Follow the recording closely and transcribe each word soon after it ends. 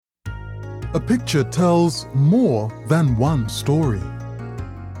A picture tells more than one story.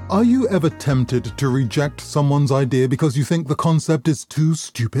 Are you ever tempted to reject someone's idea because you think the concept is too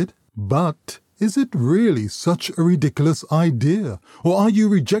stupid? But is it really such a ridiculous idea? Or are you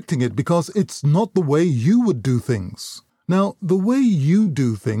rejecting it because it's not the way you would do things? Now, the way you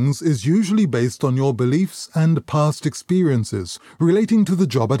do things is usually based on your beliefs and past experiences relating to the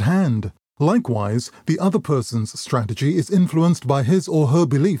job at hand. Likewise, the other person's strategy is influenced by his or her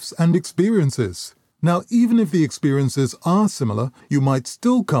beliefs and experiences. Now, even if the experiences are similar, you might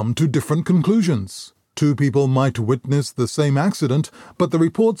still come to different conclusions. Two people might witness the same accident, but the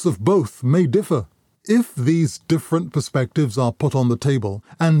reports of both may differ. If these different perspectives are put on the table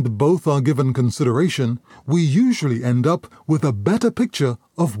and both are given consideration, we usually end up with a better picture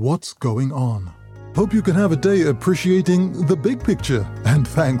of what's going on. Hope you can have a day appreciating the big picture, and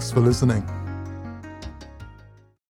thanks for listening.